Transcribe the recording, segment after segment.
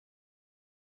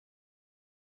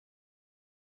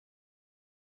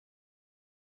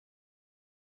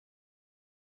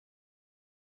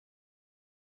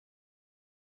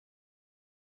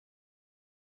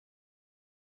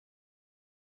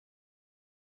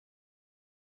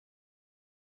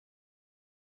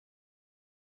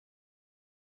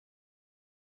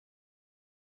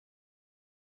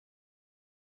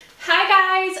Hi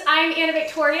guys, I'm Anna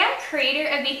Victoria, creator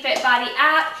of the Fit Body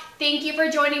app. Thank you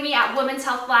for joining me at Women's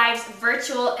Health Live's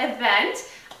virtual event.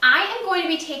 I am going to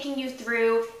be taking you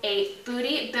through a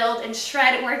booty build and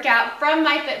shred workout from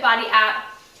my Fit Body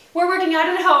app. We're working out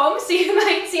at home, so you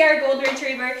might see our golden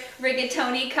retriever,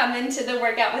 Rigatoni, come into the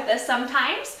workout with us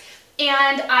sometimes.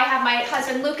 And I have my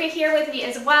husband Luca here with me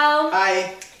as well.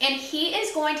 Hi. And he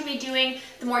is going to be doing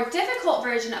the more difficult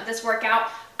version of this workout.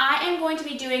 I am going to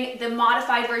be doing the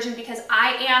modified version because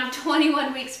I am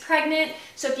 21 weeks pregnant.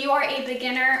 So if you are a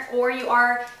beginner or you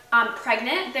are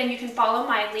pregnant, then you can follow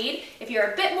my lead. If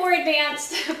you're a bit more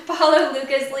advanced, follow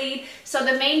Luca's lead. So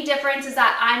the main difference is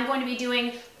that I'm going to be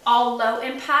doing all low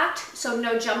impact, so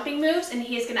no jumping moves, and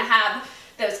he's gonna have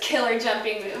those killer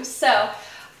jumping moves. So,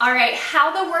 all right,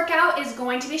 how the workout is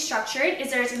going to be structured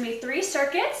is there's gonna be 3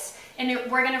 circuits, and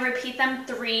we're gonna repeat them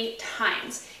 3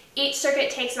 times. Each circuit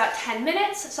takes about 10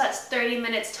 minutes, so that's 30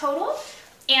 minutes total.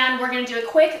 And we're gonna do a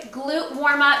quick glute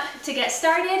warm up to get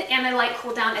started and a light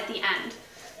cool down at the end.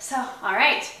 So, all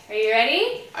right, are you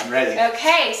ready? I'm ready.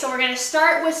 Okay, so we're gonna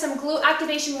start with some glute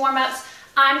activation warm ups.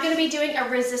 I'm gonna be doing a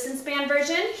resistance band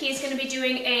version. He's gonna be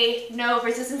doing a no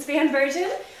resistance band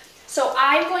version. So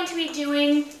I'm going to be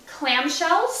doing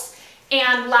clamshells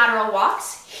and lateral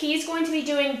walks. He's going to be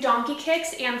doing donkey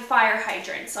kicks and fire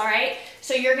hydrants, all right?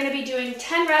 So you're gonna be doing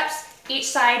 10 reps each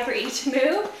side for each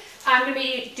move. I'm gonna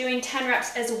be doing 10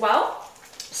 reps as well.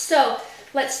 So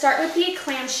let's start with the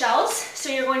clamshells. So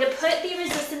you're going to put the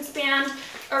resistance band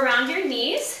around your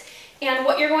knees, and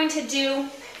what you're going to do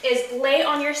is lay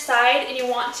on your side, and you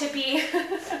want to be,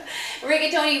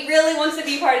 Rigatoni really wants to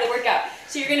be part of the workout.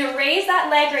 So you're gonna raise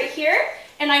that leg right here,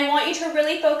 and I want you to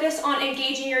really focus on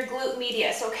engaging your glute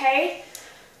medius, okay?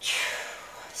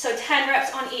 So 10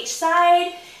 reps on each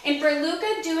side. And for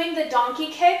Luca doing the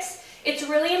donkey kicks, it's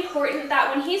really important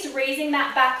that when he's raising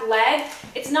that back leg,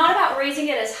 it's not about raising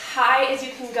it as high as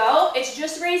you can go, it's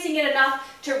just raising it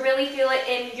enough to really feel it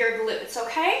in your glutes,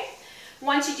 okay?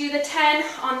 Once you do the 10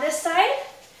 on this side,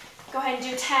 go ahead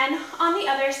and do 10 on the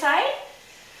other side.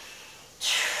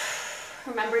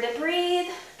 Remember to breathe.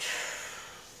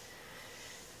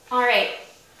 All right,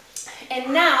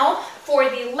 and now for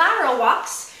the lateral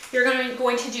walks, you're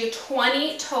going to do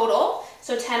 20 total,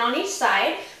 so 10 on each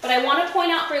side. But I want to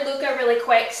point out for Luca really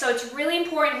quick, so it's really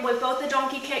important with both the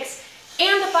donkey kicks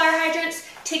and the fire hydrants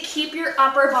to keep your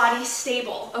upper body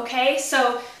stable, okay?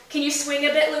 So can you swing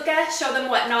a bit, Luca? Show them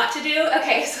what not to do.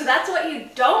 Okay, so that's what you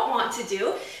don't want to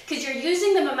do because you're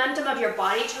using the momentum of your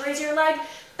body to raise your leg.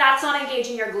 That's not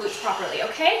engaging your glutes properly,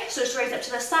 okay? So just raise up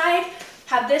to the side,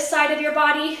 have this side of your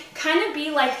body kind of be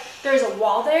like there's a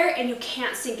wall there and you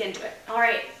can't sink into it, all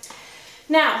right?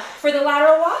 Now, for the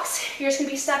lateral walks, you're just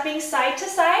gonna be stepping side to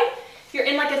side. You're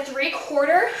in like a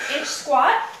 3/4 inch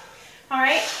squat. All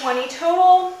right, 20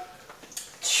 total.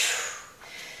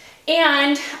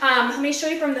 And let me show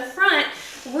you from the front,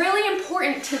 really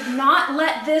important to not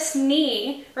let this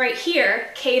knee right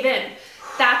here cave in.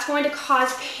 That's going to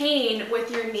cause pain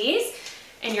with your knees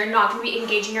and you're not gonna be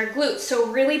engaging your glutes. So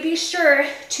really be sure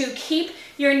to keep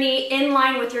your knee in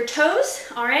line with your toes,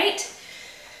 all right?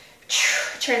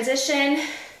 Transition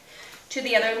to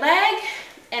the other leg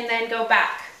and then go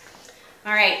back.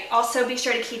 All right, also be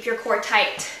sure to keep your core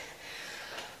tight.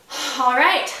 All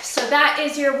right, so that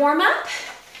is your warm up.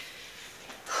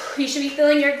 You should be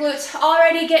feeling your glutes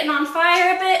already getting on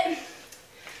fire a bit.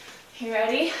 You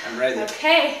ready? I'm ready.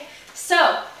 Okay,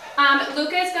 so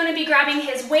Luca is going to be grabbing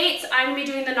his weights. I'm going to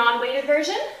be doing the non-weighted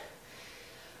version.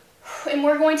 And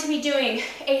we're going to be doing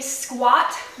a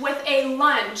squat with a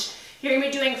lunge. You're going to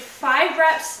be doing 5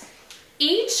 reps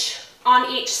each on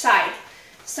each side.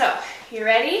 So, you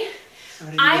ready?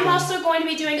 I'm also going to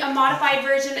be doing a modified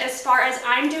version as far as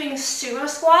I'm doing sumo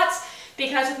squats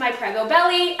because with my prego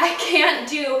belly, I can't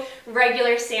do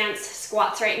regular stance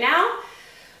squats right now.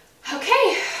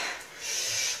 Okay.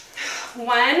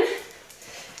 1,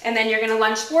 and then you're going to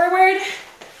lunge forward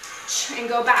and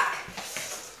go back.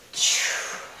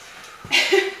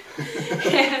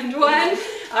 And 1.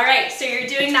 All right, so you're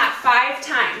doing that 5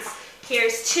 times.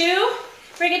 Here's 2.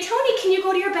 Rigatoni, can you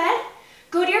go to your bed?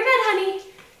 Go to your bed, honey.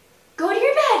 Go to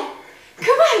your bed.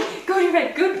 Come on, go to your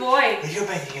bed. Good boy. Go to your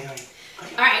bed, Rigatoni.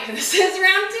 All right, this is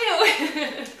round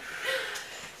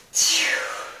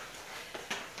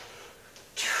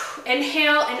 2.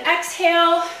 Inhale and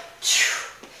exhale.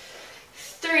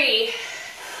 3.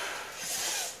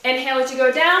 Inhale as you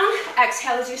go down.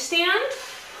 Exhale as you stand.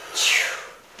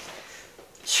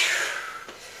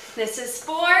 This is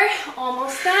 4,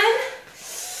 almost done.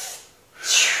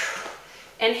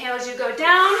 Inhale as you go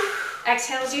down,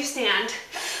 exhale as you stand.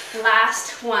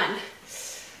 Last one.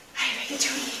 Hi,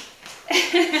 Rigatoni.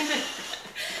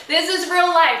 This is real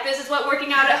life. This is what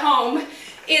working out at home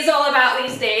is all about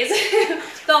these days.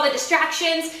 With all the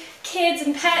distractions, kids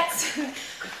and pets.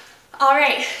 All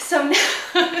right, so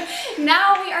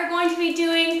now we are going to be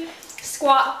doing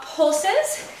squat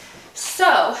pulses.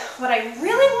 So what I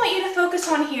really want you to focus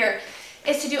on here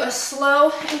is to do a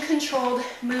slow and controlled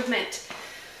movement.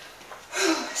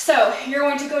 So you're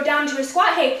going to go down to a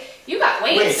squat. Hey, you got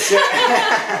weights.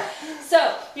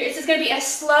 So this is going to be a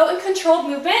slow and controlled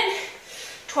movement.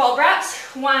 12 reps.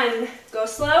 1, go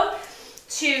slow.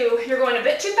 2, you're going a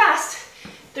bit too fast.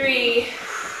 3,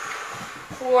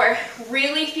 4,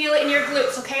 really feel it in your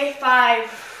glutes, okay? 5,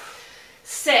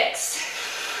 6,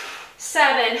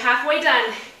 7, halfway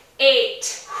done.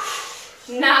 8,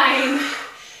 9,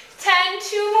 10,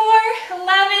 2 more,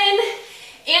 11,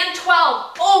 and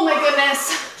 12. Oh my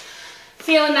goodness.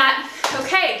 Feeling that.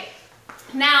 Okay.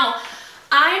 Now,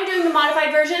 I'm doing the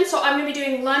modified version, so I'm going to be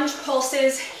doing lunge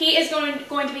pulses. He is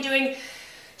going to be doing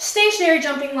stationary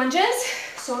jumping lunges.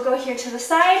 So we'll go here to the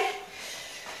side.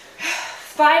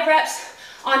 5 reps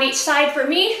on each side for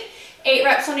me, 8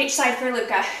 reps on each side for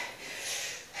Luca.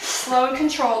 Slow and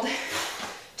controlled.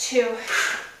 2,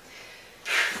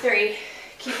 3,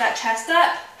 keep that chest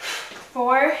up.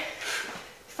 4,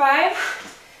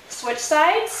 5, switch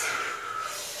sides.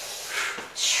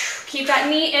 Keep that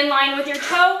knee in line with your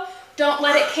toe. Don't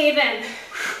let it cave in.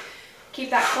 Keep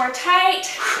that core tight.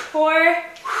 4,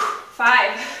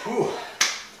 5. Ooh.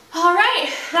 All right,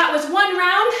 that was 1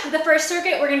 round of the first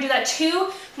circuit. We're gonna do that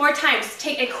 2 more times.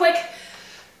 Take a quick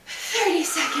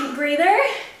 30-second breather.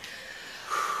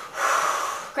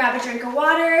 Grab a drink of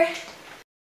water.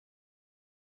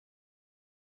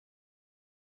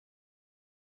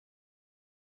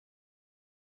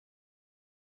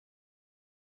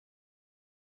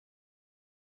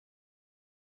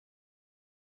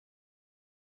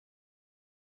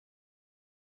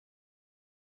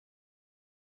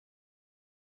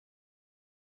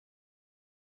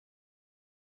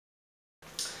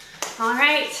 All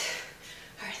right,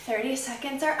 our 30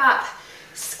 seconds are up.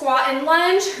 Squat and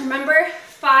lunge, remember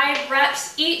 5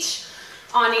 reps each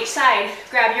on each side.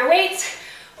 Grab your weights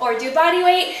or do body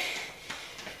weight.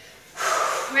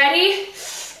 Ready?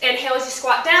 Inhale as you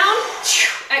squat down,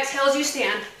 exhale as you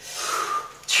stand.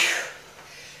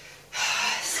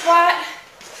 Squat,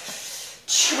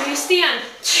 when you stand,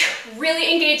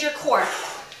 really engage your core.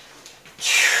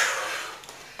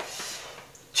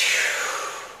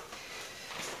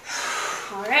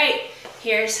 All right,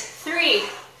 here's 3.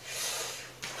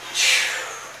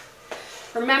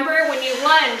 Remember, when you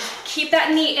lunge, keep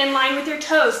that knee in line with your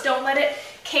toes. Don't let it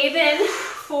cave in.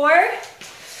 4.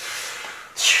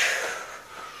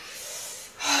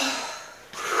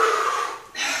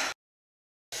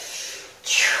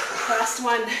 Last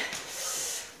one.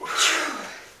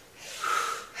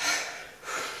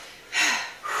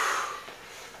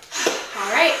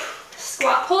 All right,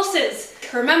 squat pulses.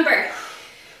 Remember,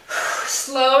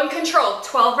 slow and controlled.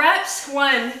 12 reps.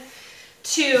 1,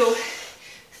 2,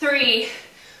 3,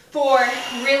 4.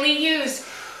 Really use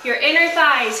your inner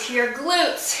thighs, your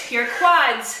glutes, your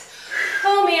quads.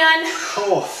 Oh man.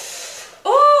 Oh.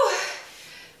 Ooh.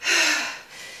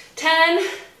 10,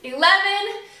 11,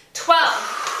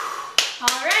 12.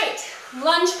 All right,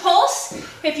 lunge pulse.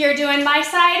 If you're doing my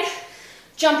side,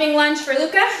 jumping lunge for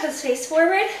Luca. Let's face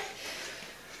forward.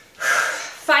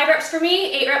 5 reps for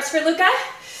me, 8 reps for Luca,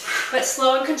 but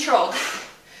slow and controlled.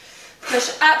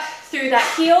 Push up through that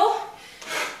heel.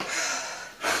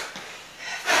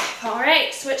 All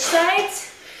right, switch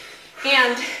sides.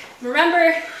 And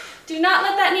remember, do not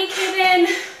let that knee cave in.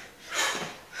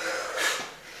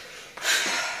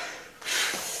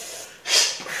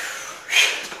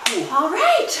 All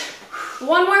right,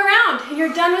 1 more round and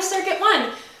you're done with circuit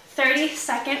 1.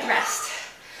 30-second rest.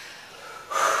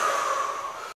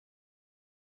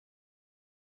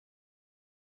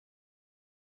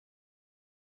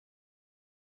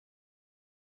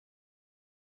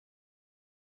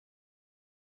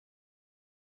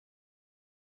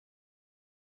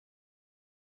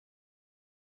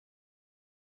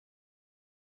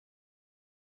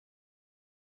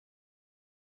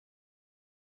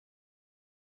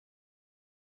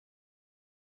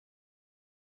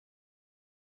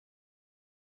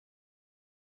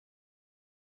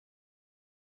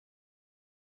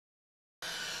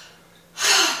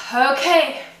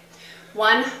 Okay,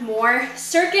 1 more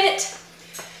circuit.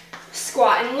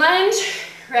 Squat and lunge.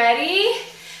 Ready?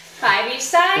 5 each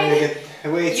side.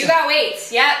 Weights. You got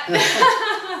weights, yep.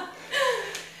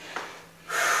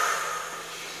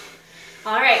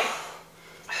 All right.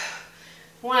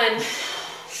 1,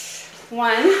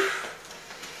 1,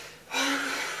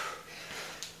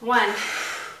 1.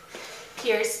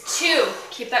 Here's 2.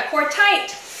 Keep that core tight.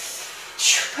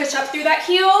 Push up through that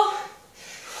heel.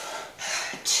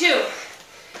 2.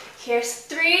 Here's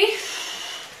 3.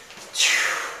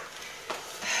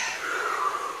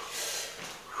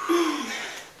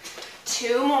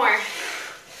 2 more.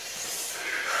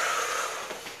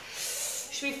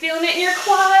 Should be feeling it in your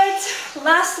quads.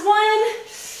 Last one.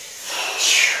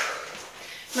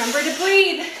 Remember to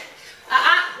breathe.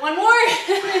 One more.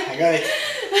 I got it.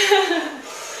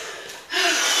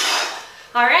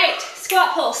 All right,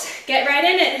 squat pulse. Get right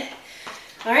in it.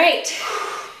 All right,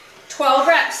 12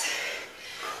 reps.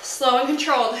 Slow and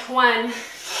controlled. 1,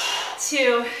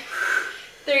 2,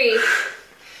 3,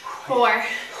 4,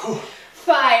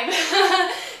 5,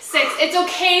 6. It's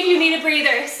okay if you need a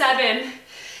breather. 7,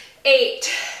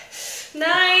 8, 9,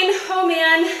 oh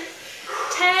man,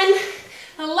 10,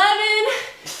 11,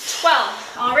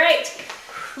 12. All right,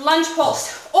 lunge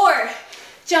pulse or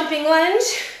jumping lunge.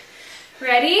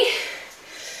 Ready?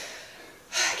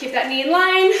 Keep that knee in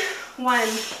line. 1,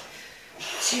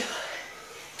 2, 3,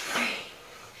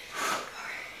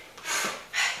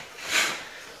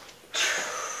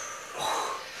 4.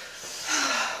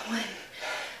 1.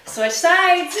 Switch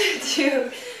sides. 2,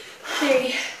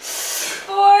 3,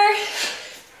 4,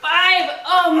 5.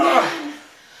 Oh man.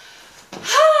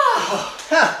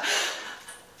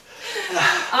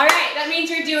 All right, that means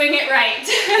you're doing it right.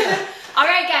 All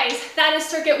right, guys, that is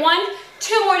circuit 1.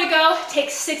 2 more to go. Take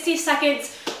 60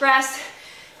 seconds, rest,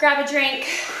 grab a drink,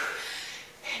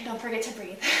 and don't forget to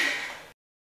breathe.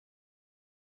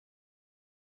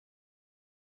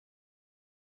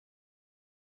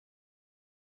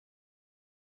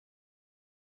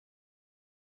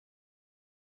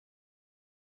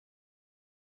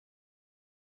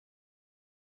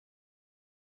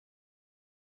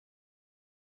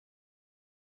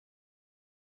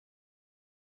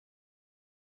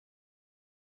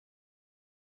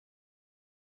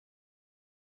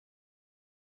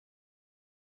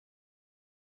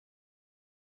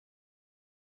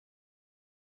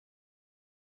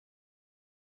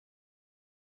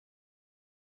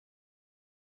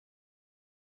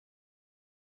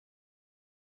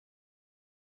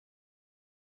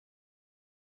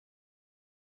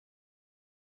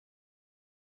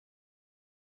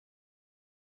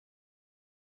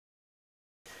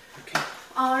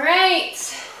 All right,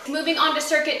 moving on to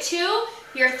circuit 2,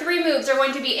 your 3 moves are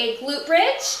going to be a glute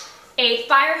bridge, a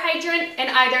fire hydrant, and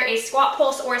either a squat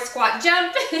pulse or a squat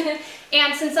jump.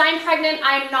 And since I'm pregnant,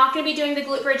 I'm not going to be doing the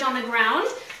glute bridge on the ground.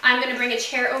 I'm going to bring a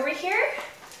chair over here.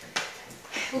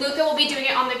 Luca will be doing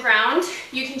it on the ground.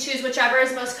 You can choose whichever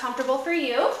is most comfortable for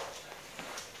you.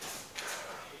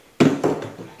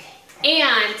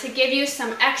 And to give you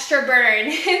some extra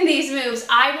burn in these moves,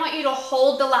 I want you to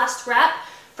hold the last rep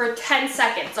for 10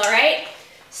 seconds, all right?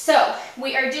 So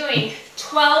we are doing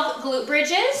 12 glute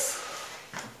bridges.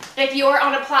 If you're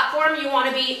on a platform, you want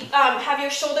to be have your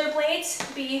shoulder blades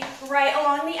be right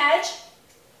along the edge.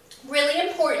 Really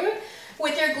important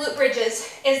with your glute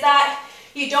bridges is that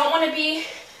you don't want to be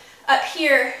up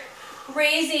here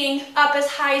raising up as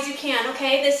high as you can,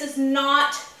 okay? This is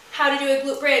not how to do a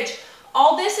glute bridge.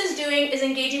 All this is doing is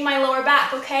engaging my lower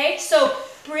back, okay? So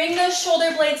bring those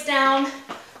shoulder blades down,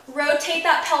 rotate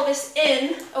that pelvis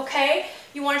in, okay?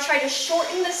 You want to try to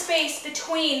shorten the space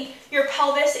between your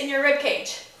pelvis and your rib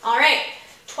cage. All right,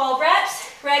 12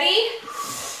 reps, ready?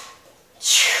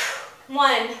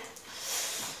 1,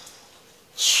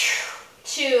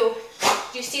 2,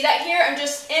 do you see that here? I'm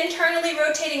just internally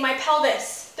rotating my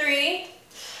pelvis. 3,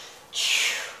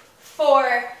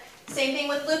 4, same thing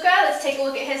with Luca. Let's take a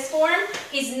look at his form.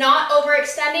 He's not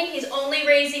overextending. He's only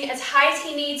raising as high as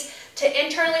he needs to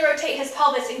internally rotate his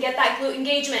pelvis and get that glute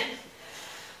engagement.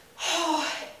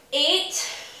 8,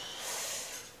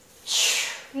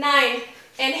 9,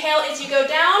 inhale as you go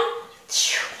down,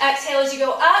 exhale as you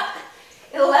go up,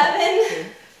 11,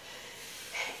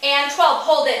 and 12,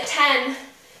 hold it, 10,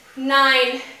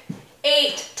 9,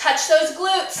 8, touch those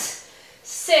glutes,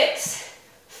 6,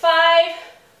 5,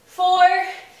 4,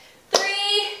 3,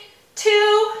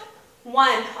 2,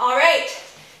 1. All right,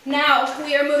 now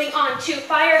we are moving on to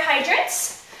fire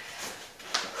hydrants.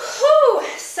 Whew.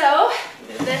 So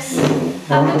move this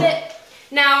up a bit.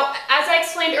 Now, as I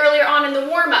explained earlier on in the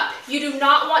warm-up, you do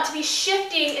not want to be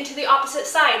shifting into the opposite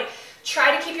side.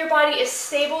 Try to keep your body as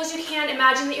stable as you can.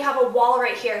 Imagine that you have a wall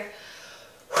right here.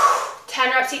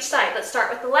 10 reps each side. Let's start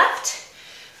with the left.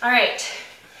 All right.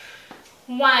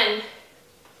 1,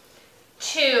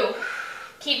 2,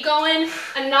 keep going.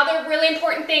 Another really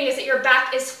important thing is that your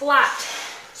back is flat.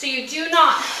 So you do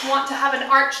not want to have an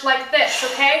arch like this,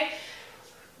 okay?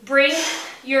 Bring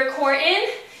your core in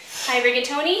Hi,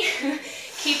 Rigatoni.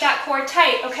 Keep that core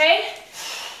tight, okay?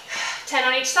 10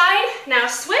 on each side. Now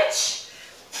switch.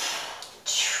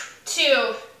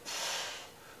 2,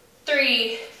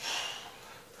 3,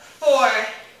 4,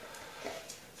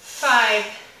 5,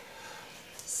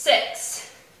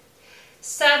 6,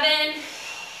 7,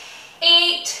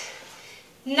 8,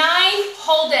 9.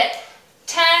 Hold it.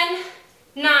 10,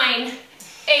 9,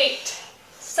 8,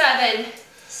 7,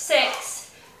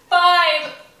 6,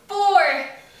 5, 4,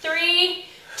 3,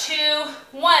 2,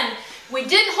 1. We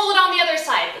didn't hold it on the other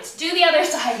side. Let's do the other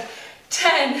side.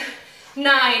 10,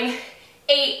 9,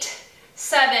 8,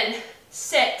 7,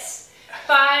 6,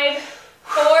 5,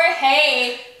 4,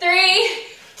 hey, 3,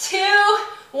 2,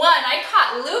 1. I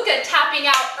caught Luca tapping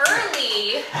out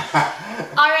early.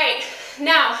 All right,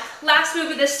 now, last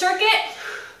move of this circuit.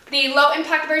 The low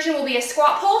impact version will be a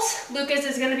squat pulse. Lucas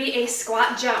is gonna be a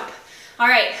squat jump. All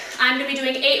right, I'm gonna be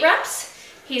doing 8 reps.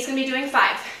 He's gonna be doing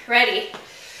 5. Ready?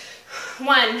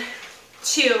 1,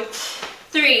 2,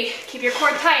 3. Keep your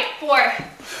core tight. 4,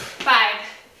 5,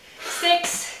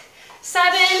 6,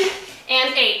 7,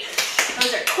 and 8.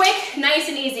 Those are quick, nice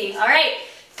and easy. All right,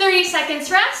 30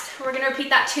 seconds rest. We're gonna repeat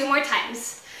that 2 more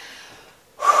times.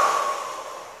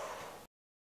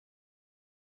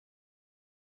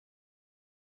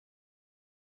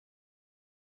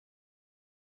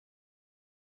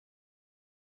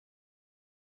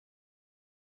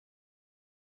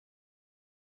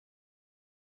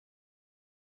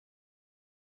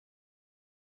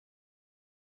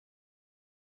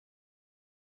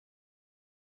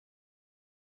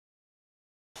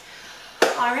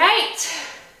 All right,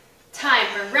 time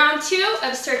for round 2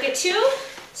 of circuit 2.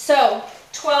 So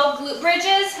 12 glute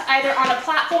bridges, either on a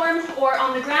platform or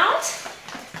on the ground.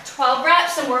 12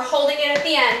 reps, and we're holding it at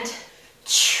the end.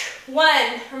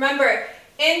 1, remember,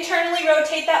 internally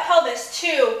rotate that pelvis.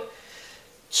 2,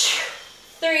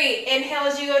 3, inhale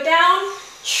as you go down,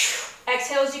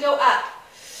 exhale as you go up.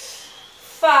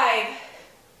 5,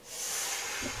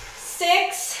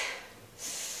 6,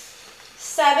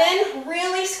 7,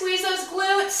 really squeeze those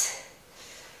glutes.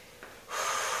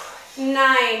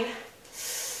 9,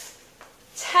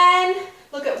 10,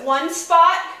 look at one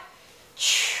spot.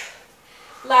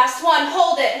 Last one,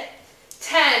 hold it.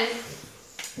 10,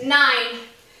 9,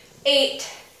 8,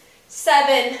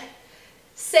 7,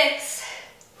 6,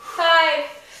 5,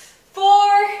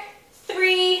 4,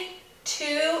 3,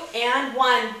 2, and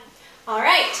 1. All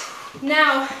right,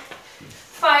 now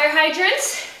fire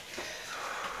hydrants.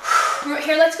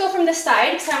 Here, let's go from the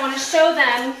side because I want to show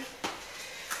them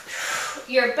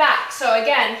your back. So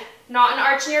again, not an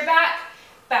arch in your back,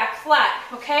 back flat,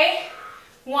 okay?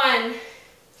 1,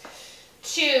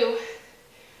 2,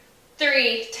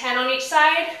 3, 10 on each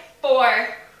side, 4,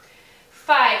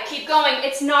 5, keep going.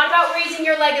 It's not about raising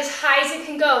your leg as high as it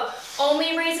can go.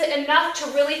 Only raise it enough to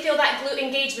really feel that glute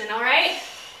engagement, all right?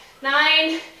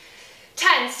 9,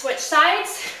 10, switch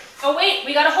sides. Oh wait,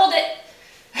 we gotta hold it.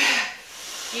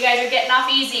 You guys are getting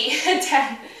off easy.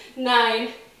 10, 9,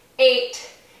 8,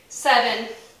 7,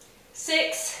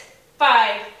 6,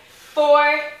 5,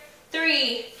 4,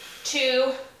 3,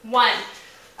 2, 1.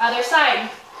 Other side.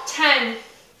 10,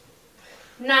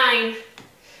 9,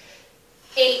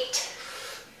 8,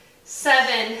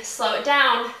 7, slow it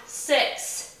down.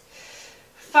 6,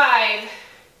 5,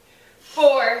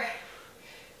 4,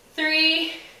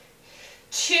 3,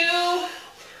 2,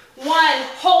 1.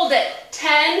 Hold it.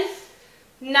 10,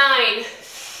 9,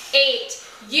 8.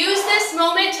 Use this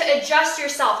moment to adjust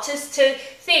yourself, to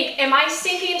think, am I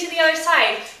sinking into the other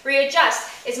side?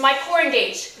 Readjust. Is my core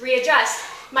engaged? Readjust.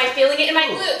 Am I feeling it in my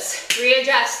glutes?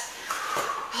 Readjust.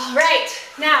 All right,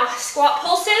 now squat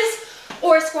pulses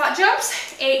or squat jumps,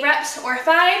 8 reps or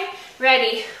 5.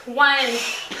 Ready, 1,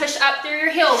 push up through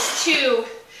your heels, 2,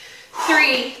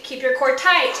 3, keep your core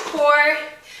tight, 4,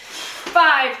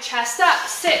 5, chest up,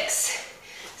 6,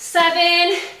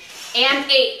 7,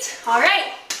 and 8. All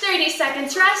right, 30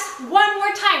 seconds rest. One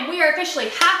more time. We are officially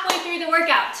halfway through the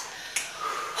workout.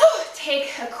 Whew,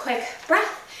 take a quick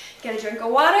breath. Get a drink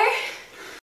of water.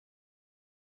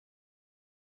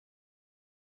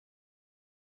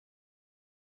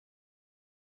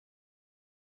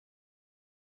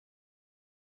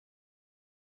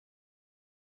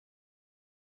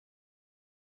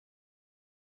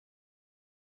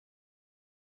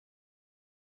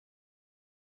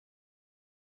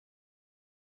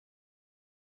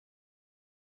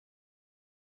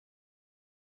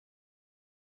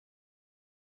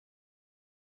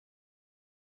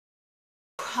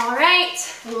 All right,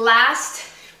 last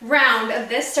round of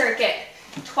this circuit.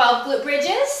 12 glute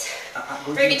bridges.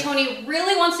 Rigatoni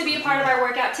really wants to be a part of our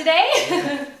workout today.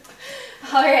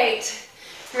 All right,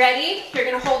 Ready? You're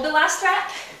gonna hold the last rep.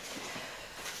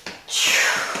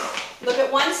 Look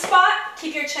at one spot,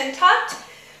 keep your chin tucked.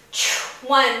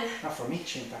 1. Not for me,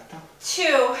 chin tucked, huh?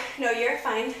 2, no, you're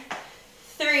fine.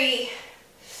 3,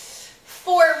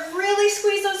 4, really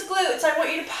squeeze those glutes. I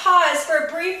want you to pause for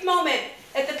a brief moment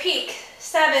at the peak.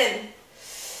 7,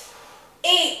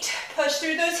 8, push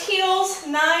through those heels.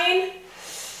 9,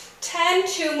 10,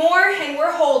 2 more, and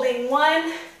we're holding.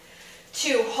 1,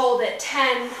 2, hold it.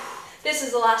 10, this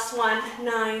is the last one.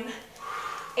 9,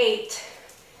 8,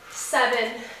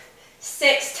 7,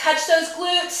 6, touch those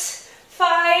glutes.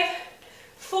 5,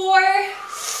 4,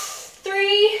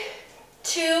 3,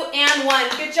 2, and 1.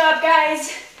 Good job,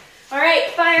 guys. All right,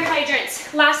 fire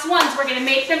hydrants. Last ones, we're gonna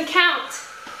make them count.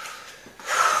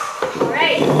 All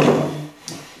right,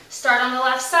 start on the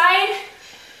left side,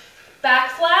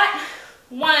 back flat.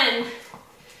 1,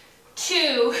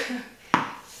 2,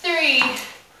 3,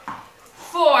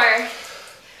 4,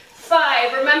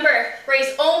 5. Remember,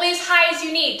 raise only as high as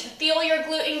you need to feel your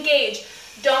glute engage.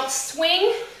 Don't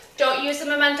swing, don't use the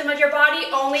momentum of your body,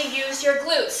 only use your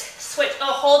glutes. Switch,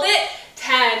 hold it.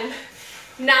 10,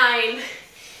 9,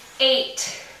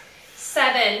 8,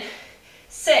 7,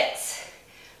 6,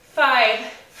 5,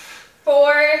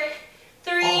 4,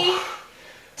 3,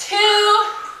 2,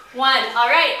 1. All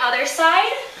right, other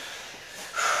side.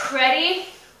 Ready?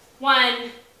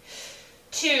 1,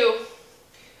 2,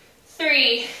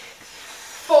 3,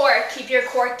 4. Keep your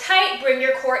core tight, bring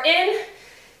your core in.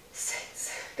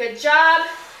 6. Good job.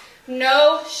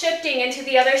 No shifting into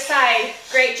the other side.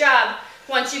 Great job.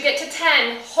 Once you get to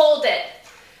 10, hold it.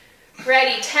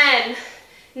 Ready? 10,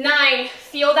 9,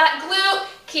 feel that glute.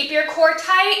 Keep your core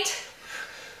tight.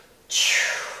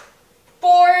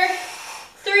 4,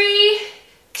 3,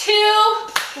 2,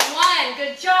 1.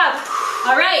 Good job.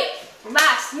 All right,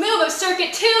 last move of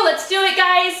circuit 2. Let's do it,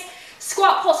 guys.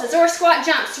 Squat pulses or squat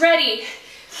jumps. Ready?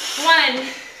 1,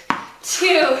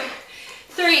 2,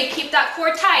 3. Keep that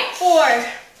core tight. 4,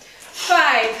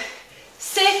 5,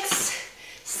 6,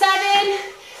 7,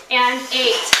 and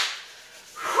 8.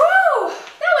 Whew,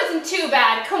 that wasn't too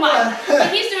bad. Come on.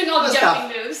 He's doing all the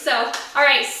jumping moves. So, all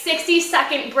right,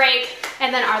 60-second break,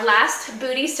 and then our last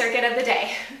booty circuit of the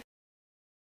day.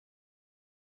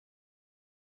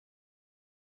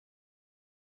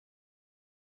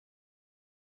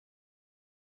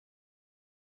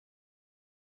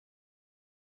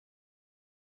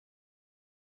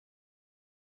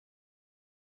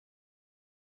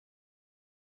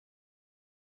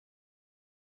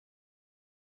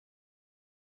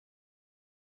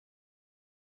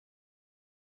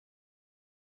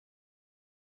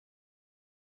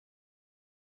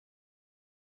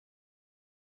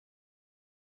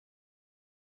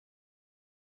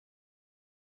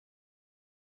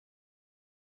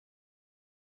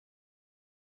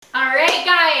 All right,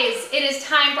 guys, it is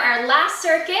time for our last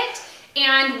circuit,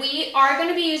 and we are going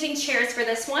to be using chairs for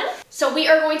this one. So we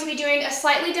are going to be doing a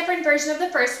slightly different version of the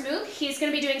first move. He's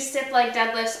going to be doing stiff leg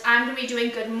deadlifts. I'm going to be doing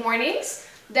good mornings.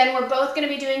 Then we're both going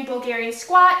to be doing Bulgarian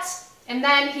squats, and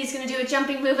then he's going to do a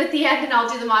jumping move at the end, and I'll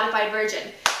do the modified version.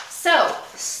 So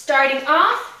starting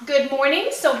off, good morning.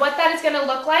 So what that is going to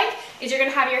look like is you're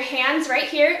going to have your hands right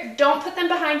here. Don't put them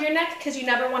behind your neck because you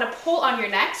never want to pull on your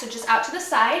neck, so just out to the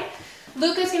side.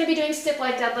 Luca's going to be doing stiff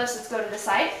leg deadlifts. Let's go to the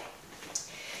side.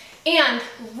 And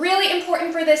really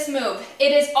important for this move,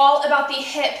 it is all about the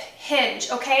hip hinge,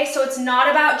 okay? So it's not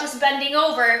about just bending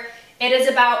over. It is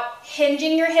about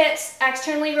hinging your hips,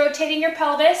 externally rotating your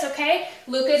pelvis, okay?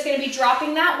 Luca is going to be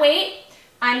dropping that weight.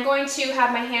 I'm going to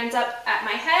have my hands up at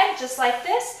my head, just like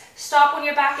this. Stop when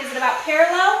your back is at about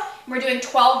parallel. We're doing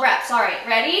 12 reps. All right,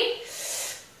 ready?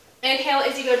 Inhale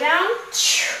as you go down.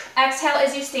 Exhale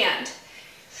as you stand.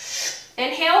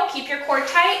 Inhale, keep your core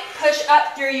tight, push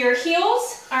up through your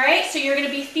heels. All right, so you're going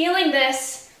to be feeling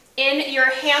this in your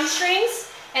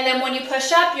hamstrings, and then when you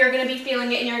push up, you're going to be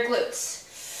feeling it in your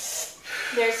glutes.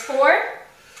 There's 4.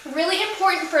 Really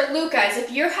important for Luca is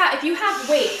if you have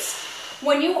weights,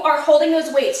 when you are holding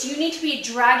those weights, you need to be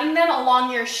dragging them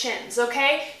along your shins,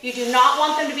 okay? You do not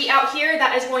want them to be out here.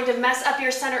 That is going to mess up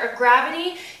your center of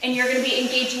gravity, and you're going to be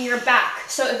engaging your back.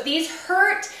 So if these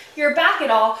hurt your back at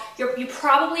all, you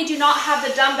probably do not have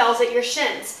the dumbbells at your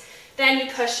shins. Then you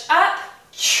push up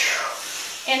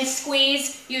and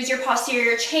squeeze. Use your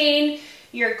posterior chain,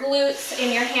 your glutes,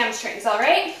 and your hamstrings, all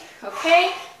right?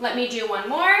 Okay, let me do one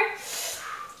more.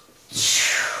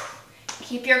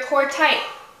 Keep your core tight.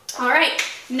 All right,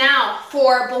 now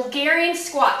for Bulgarian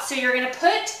squats. So you're gonna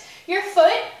put your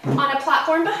foot on a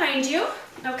platform behind you,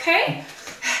 okay?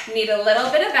 Need a little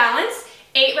bit of balance.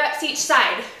 8 reps each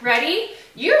side. Ready?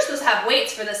 You're supposed to have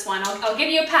weights for this one. I'll give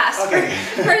you a pass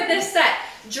for this set.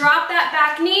 Drop that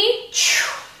back knee.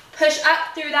 Push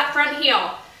up through that front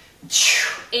heel.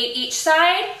 8 each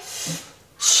side.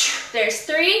 There's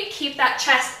 3. Keep that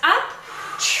chest up.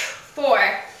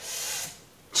 4,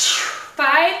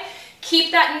 5.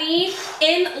 Keep that knee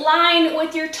in line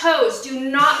with your toes. Do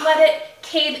not let it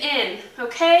cave in,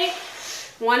 okay?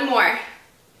 1 more.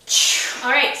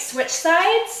 All right, switch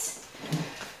sides.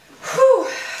 Whew.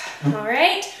 All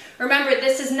right. Remember,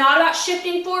 this is not about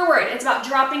shifting forward. It's about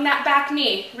dropping that back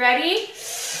knee. Ready?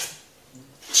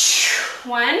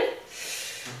 1,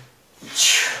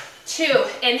 2.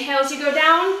 Inhale as you go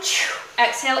down.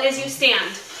 Exhale as you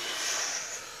stand.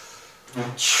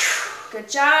 Good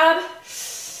job.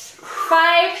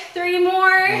 5, 3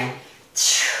 more.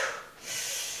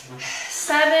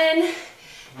 7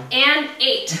 and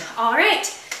 8. All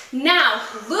right. Now,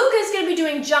 Luke is going to be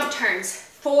doing jump turns,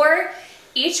 4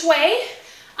 each way.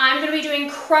 I'm going to be doing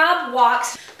crab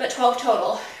walks, but 12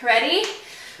 total. Ready?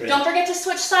 Great. Don't forget to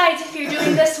switch sides if you're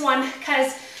doing this one,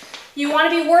 because you want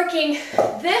to be working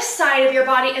this side of your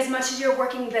body as much as you're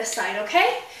working this side,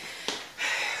 okay?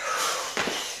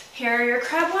 Here are your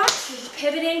crab walks. You're just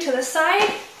pivoting to the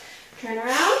side. Turn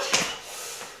around.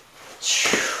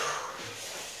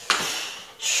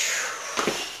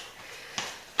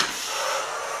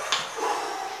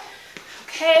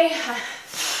 Okay.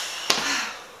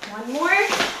 1 more.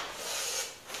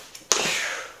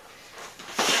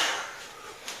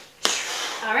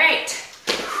 All right.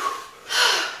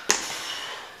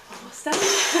 Almost done.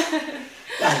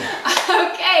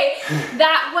 Okay,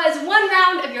 that was 1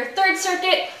 round of your 3rd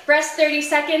circuit. Rest 30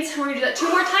 seconds. We're gonna do that 2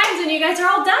 more times and you guys are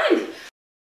all done.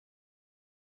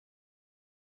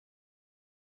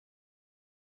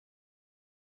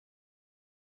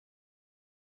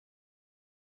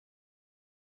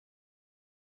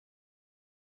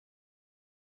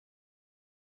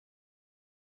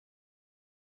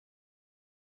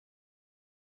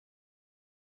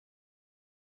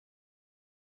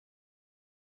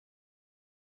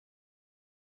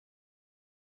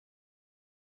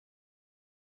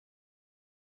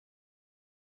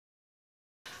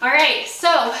 All right,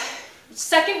 so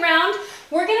 2nd round,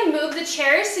 we're gonna move the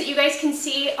chairs so that you guys can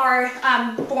see our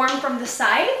form from the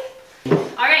side.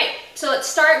 All right, so let's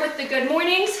start with the good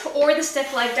mornings or the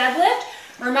stiff leg deadlift.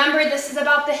 Remember, this is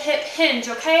about the hip hinge,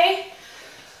 okay?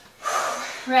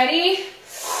 Ready?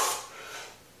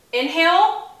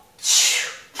 Inhale,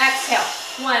 exhale.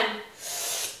 1.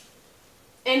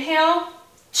 Inhale,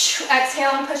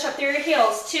 exhale and push up through your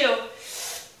heels. 2,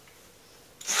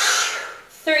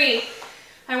 3.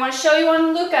 I want to show you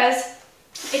on Luca's,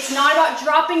 it's not about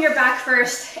dropping your back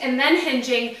first and then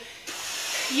hinging.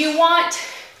 You want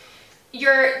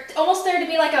almost there to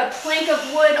be like a plank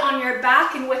of wood on your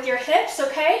back and with your hips,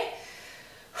 okay?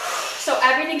 So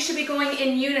everything should be going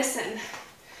in unison.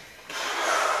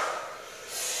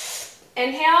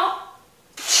 Inhale,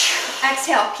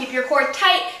 exhale. Keep your core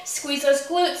tight, squeeze those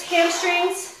glutes,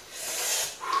 hamstrings.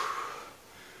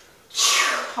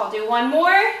 I'll do 1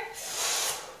 more.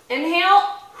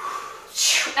 Inhale,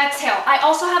 exhale. I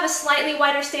also have a slightly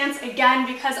wider stance again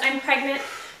because I'm pregnant,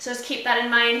 so just keep that in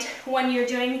mind when you're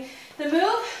doing the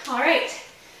move. All right,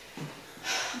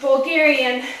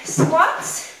 Bulgarian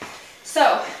squats.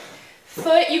 So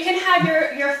foot, you can have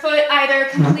your foot either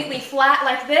completely flat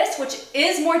like this, which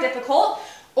is more difficult,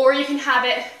 or you can have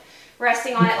it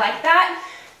resting on it like that.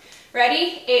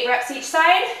 Ready? 8 reps each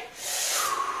side.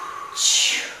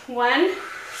 1,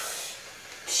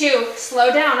 2,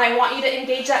 slow down. I want you to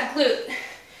engage that glute.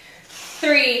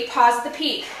 3, pause at the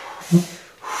peak.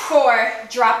 4,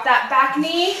 drop that back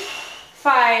knee.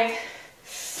 5,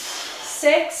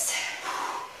 6,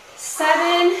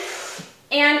 7,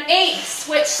 and 8.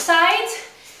 Switch sides.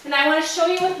 And I want to show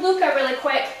you with Luca really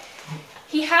quick.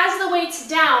 He has the weights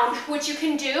down, which you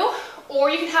can do, or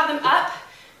you can have them up.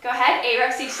 Go ahead, 8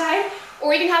 reps each side,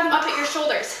 or you can have them up at your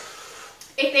shoulders.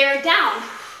 If they are down,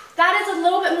 that is a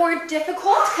little bit more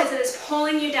difficult because it is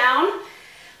pulling you down.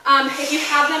 If you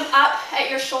have them up at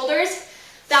your shoulders,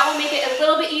 that will make it a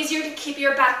little bit easier to keep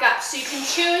your back up. So you can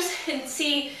choose and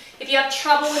see if you have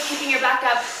trouble with keeping your back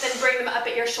up, then bring them up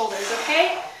at your shoulders,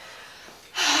 okay?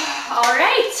 All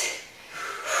right.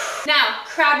 Now,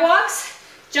 crab walks,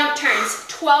 jump turns,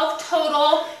 12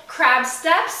 total crab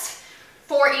steps,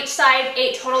 4 each side,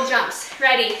 8 total jumps.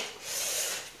 Ready?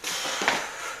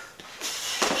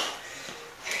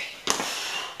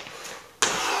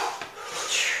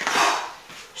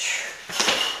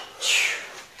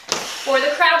 For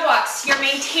the crab walks, you're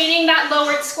maintaining that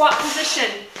lowered squat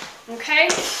position, okay?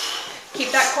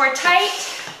 Keep that core tight.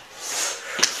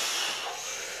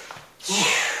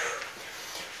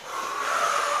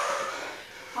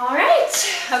 All right,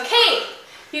 okay.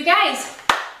 You guys,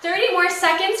 30 more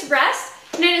seconds rest,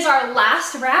 and it is our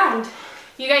last round.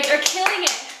 You guys are killing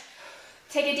it.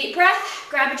 Take a deep breath,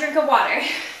 grab a drink of water.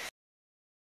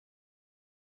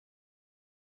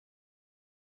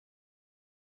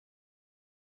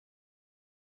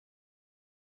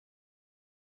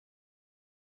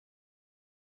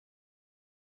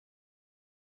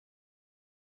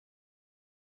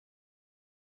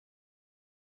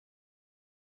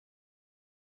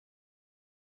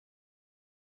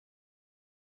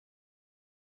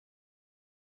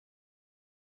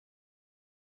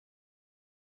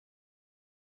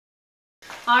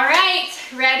 All right,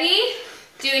 ready?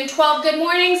 Doing 12 good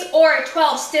mornings or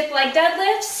 12 stiff leg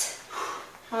deadlifts.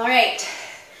 All right,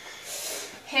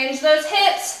 hinge those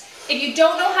hips. If you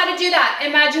don't know how to do that,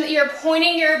 imagine that you're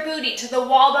pointing your booty to the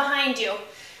wall behind you.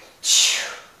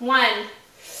 1,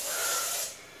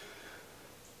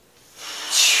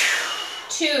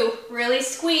 2, really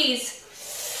squeeze.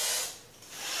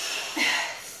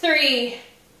 3,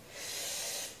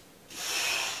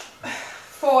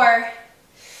 4,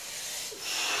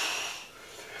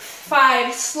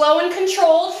 5, slow and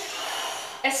controlled,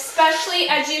 especially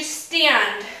as you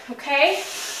stand, okay?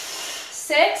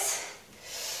 6,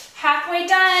 halfway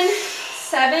done.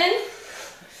 7,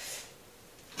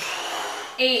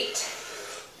 8,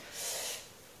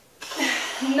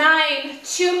 9,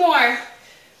 2 more.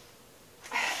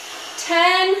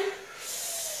 10,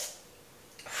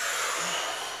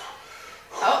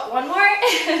 oh, 1 more.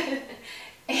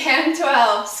 And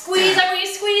 12. Squeeze, everybody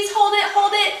squeeze, hold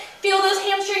it. Feel those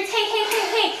hamstrings.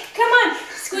 Hey, come on.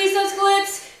 Squeeze those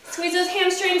glutes, squeeze those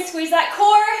hamstrings, squeeze that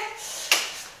core.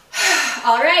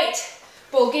 All right,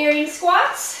 Bulgarian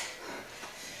squats.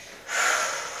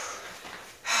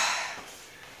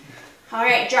 All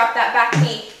right, drop that back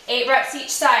knee. 8 reps each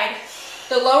side.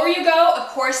 The lower you go, of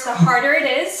course, the harder it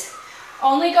is.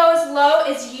 Only go as low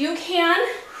as you can.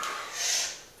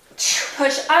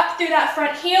 Push up through that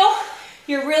front heel.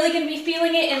 You're really going to be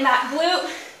feeling it in that glute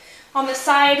on the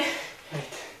side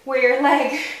where your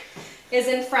leg is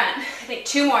in front. I think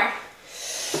 2 more.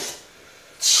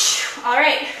 All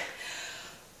right.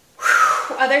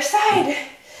 Other side.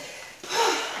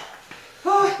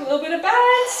 A little bit of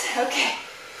balance. Okay.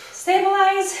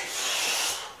 Stabilize.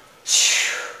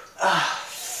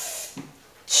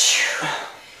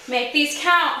 Make these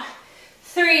count.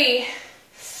 3,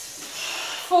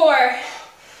 4,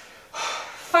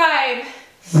 5,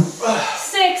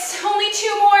 6, only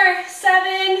 2 more,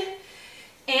 7,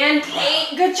 and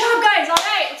 8. Good job, guys. All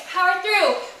right, let's power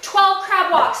through. 12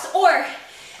 crab walks or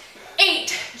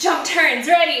 8 jump turns.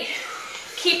 Ready?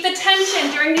 Keep the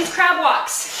tension during these crab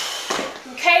walks.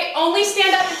 Okay, only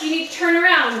stand up if you need to turn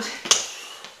around.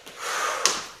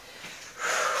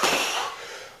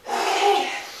 Okay.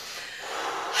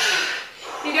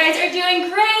 You guys are doing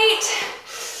great.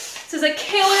 This is a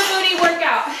killer booty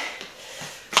workout.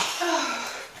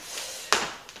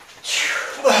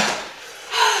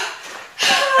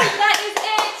 That is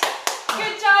it.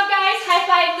 Good job, guys. High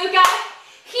five, Luca.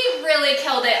 He really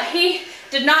killed it. He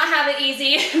did not have it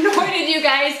easy, nor did you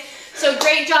guys. So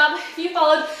great job if you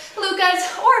followed Luca's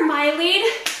or my lead.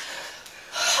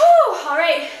 Whew. All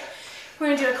right, we're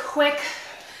gonna do a quick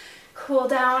cool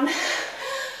down,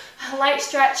 a light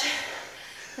stretch.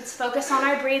 Let's focus on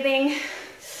our breathing.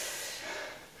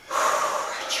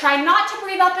 Try not to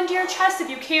breathe up into your chest if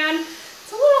you can.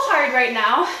 It's a little hard right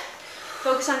now.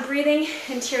 Focus on breathing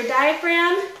into your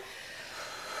diaphragm.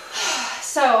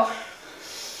 So,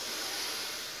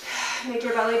 make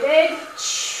your belly big.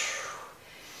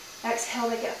 Exhale,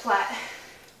 make it flat.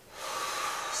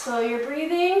 Slow your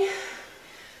breathing.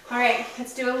 All right,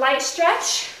 let's do a light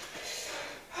stretch.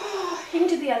 You can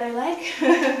do the other leg.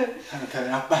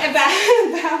 And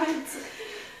balance.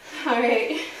 All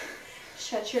right,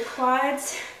 stretch your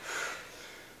quads.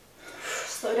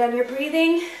 Slow down your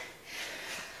breathing.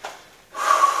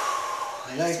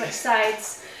 Switch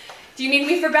sides. Do you need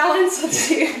me for balance? Let's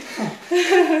see.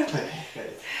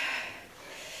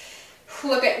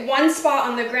 Look at one spot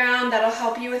on the ground. That'll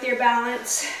help you with your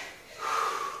balance.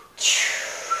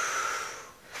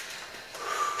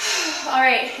 All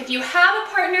right, if you have a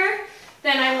partner,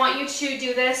 then I want you to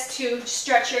do this to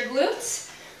stretch your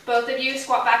glutes. Both of you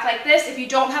squat back like this. If you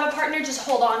don't have a partner, just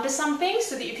hold on to something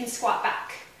so that you can squat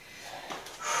back.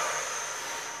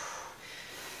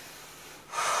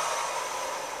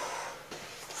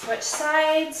 Switch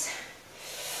sides.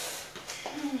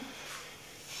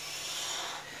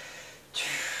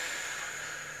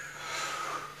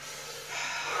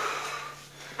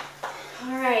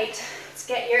 All right, let's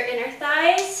get your inner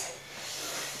thighs.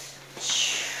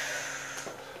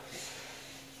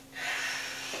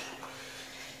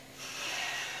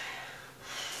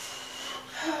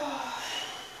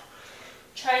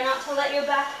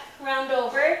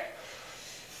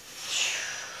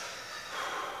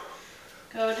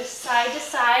 Go to side.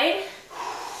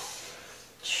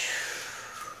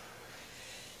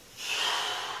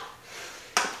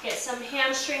 Get some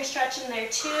hamstring stretch in there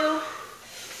too.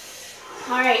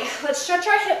 All right, let's stretch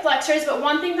our hip flexors, but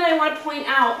one thing that I want to point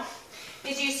out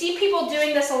is you see people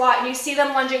doing this a lot and you see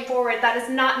them lunging forward. That is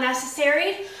not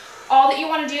necessary. All that you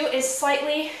want to do is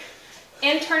slightly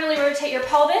internally rotate your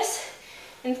pelvis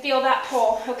and feel that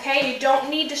pull, okay? You don't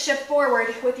need to shift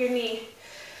forward with your knee.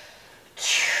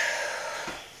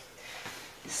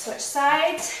 Switch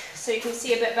sides so you can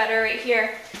see a bit better right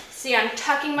here. See, I'm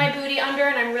tucking my booty under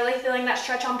and I'm really feeling that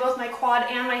stretch on both my quad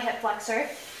and my hip flexor.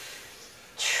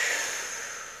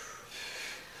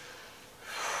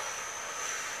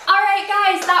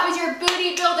 Guys, that was your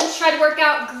booty build and shred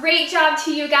workout. Great job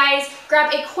to you guys.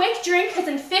 Grab a quick drink because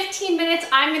in 15 minutes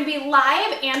I'm going to be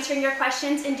live answering your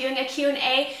questions and doing a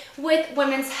Q&A with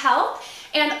Women's Health.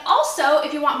 And also,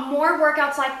 if you want more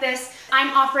workouts like this,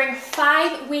 I'm offering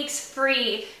 5 weeks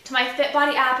free to my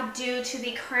FitBody app due to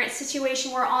the current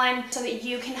situation we're on so that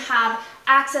you can have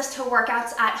access to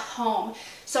workouts at home.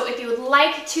 So if you would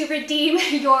like to redeem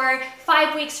your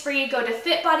 5 weeks free, go to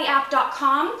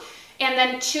fitbodyapp.com and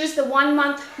then choose the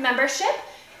 1-month membership,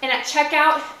 and at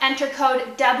checkout, enter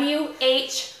code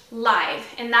WHLIVE,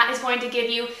 and that is going to give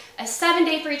you a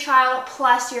 7-day free trial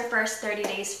plus your first 30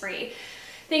 days free.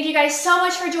 Thank you guys so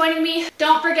much for joining me.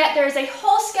 Don't forget there's a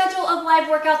whole schedule of live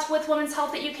workouts with Women's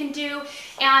Health that you can do,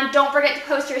 and don't forget to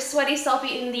post your sweaty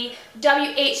selfie in the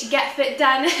WH Get Fit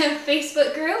Done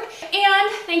Facebook group.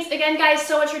 And thanks again guys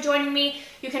so much for joining me.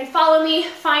 You can follow me,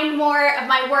 find more of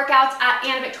my workouts at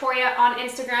Anna Victoria on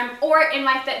Instagram or in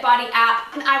my FitBody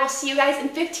app, and I will see you guys in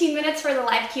 15 minutes for the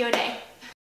live Q&A.